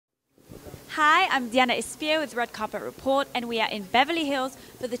Hi, I'm Diana Espir with Red Carpet Report, and we are in Beverly Hills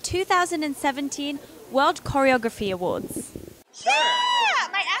for the 2017 World Choreography Awards. Sure. Yeah,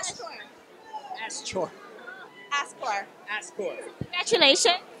 my Astor. Astor. Astor. Astor.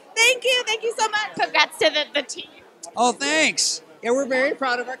 Congratulations. Thank you so much. Congrats to the team. Oh, thanks. Yeah, we're very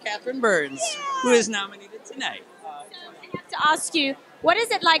proud of our Catherine Burns, who is nominated tonight. I have to ask you, what is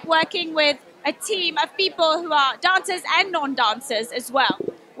it like working with a team of people who are dancers and non-dancers as well?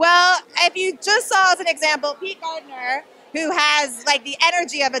 Well, if you just saw as an example, Pete Gardner, who has like the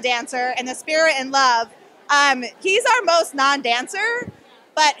energy of a dancer and the spirit and love, he's our most non-dancer,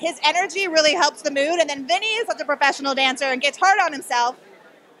 but his energy really helps the mood. And then Vinny is such a professional dancer and gets hard on himself.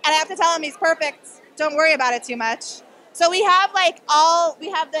 And I have to tell him he's perfect. Don't worry about it too much. So we have we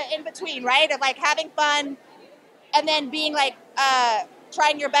have the in-between, right? Of like having fun and then being like,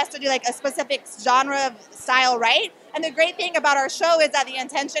 trying your best to do like a specific genre of style, right? And the great thing about our show is that the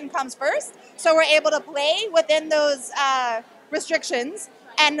intention comes first. So we're able to play within those restrictions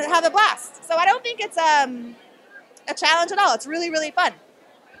and have a blast. So I don't think it's a challenge at all. It's really, really fun.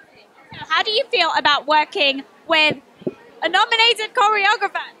 How do you feel about working with a nominated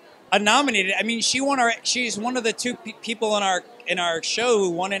choreographer? A nominated. I mean, she's one of the two people in our show who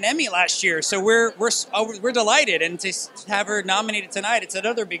won an Emmy last year. So we're delighted, and to have her nominated tonight, it's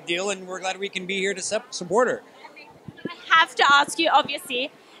another big deal, and we're glad we can be here to support her. I have to ask you,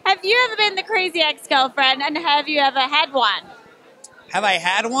 obviously, have you ever been the crazy ex-girlfriend, and have you ever had one? Have I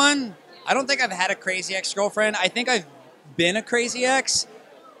had one? I don't think I've had a crazy ex-girlfriend. I think I've been a crazy ex,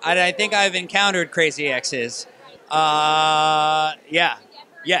 and I think I've encountered crazy exes. Yeah.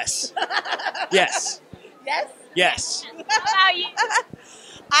 Yes. Yes. Yes? Yes. How about you?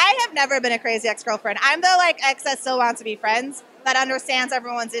 I have never been a crazy ex-girlfriend. I'm the like ex that still wants to be friends, that understands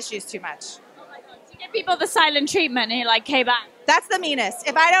everyone's issues too much. You give people the silent treatment, and you're like, hey, bye. That's the meanest.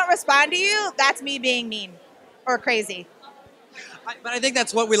 If I don't respond to you, that's me being mean or crazy. But I think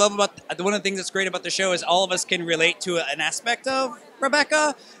that's what we love about, one of the things that's great about the show is all of us can relate to an aspect of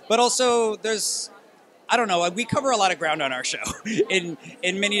Rebecca, but also there's, I don't know, we cover a lot of ground on our show in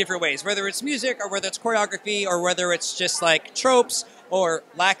many different ways, whether it's music or whether it's choreography or whether it's just like tropes or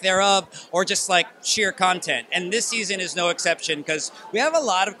lack thereof or just like sheer content. And this season is no exception because we have a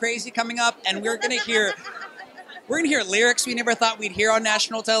lot of crazy coming up, and we're going to hear lyrics we never thought we'd hear on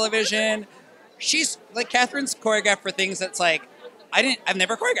national television. She's like, Catherine's choreographed for things that's like, I've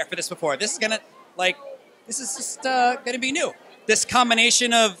never choreographed for this before. This is just gonna be new. This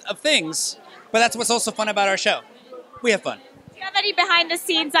combination of things. But that's what's also fun about our show. We have fun. Do you have any behind the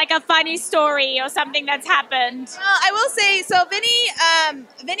scenes, like a funny story or something that's happened? Well, I will say, so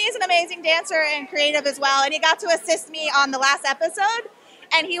Vinny is an amazing dancer and creative as well, and he got to assist me on the last episode,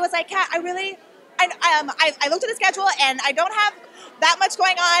 and he was like, Kat, I looked at the schedule, and I don't have that much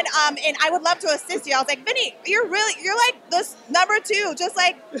going on, and I would love to assist you. I was like, Vinny, you're like this number two, just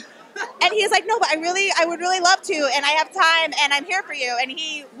like, and he's like, no, but I would really love to, and I have time, and I'm here for you, and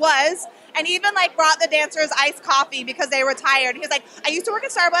he was. And he even like brought the dancers iced coffee because they were tired. He was like, I used to work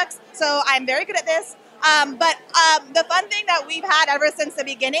at Starbucks, so I'm very good at this. But the fun thing that we've had ever since the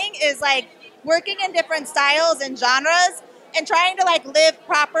beginning is like working in different styles and genres and trying to like live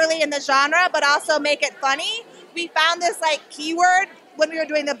properly in the genre, but also make it funny. We found this like keyword when we were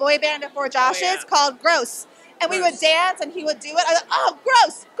doing the boy band before Josh's called gross. And we would dance, and he would do it. I was like, oh,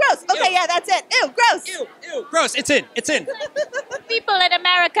 gross. Okay, yeah, that's it. Ew, gross. Ew, gross. It's in. People in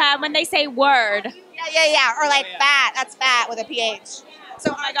America, when they say word. Yeah. Or like fat. That's fat with a PH.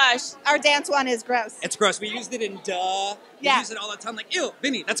 So, Oh my gosh. Our dance one is gross. It's gross. We used it in duh. We Yeah. use it all the time. Like, ew,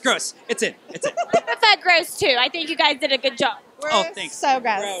 Vinny, that's gross. It's in. I prefer gross too. I think you guys did a good job. We're Thanks. so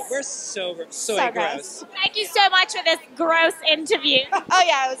gross. Bro, we're so gross. So gross. Thank you so much for this gross interview. Oh,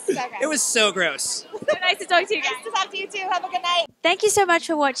 yeah, it was so gross. It was so gross. So nice to talk to you guys. Nice to talk to you, too. Have a good night. Thank you so much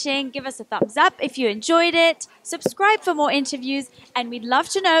for watching. Give us a thumbs up if you enjoyed it. Subscribe for more interviews. And we'd love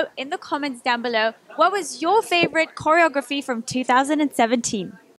to know in the comments down below, what was your favorite choreography from 2017?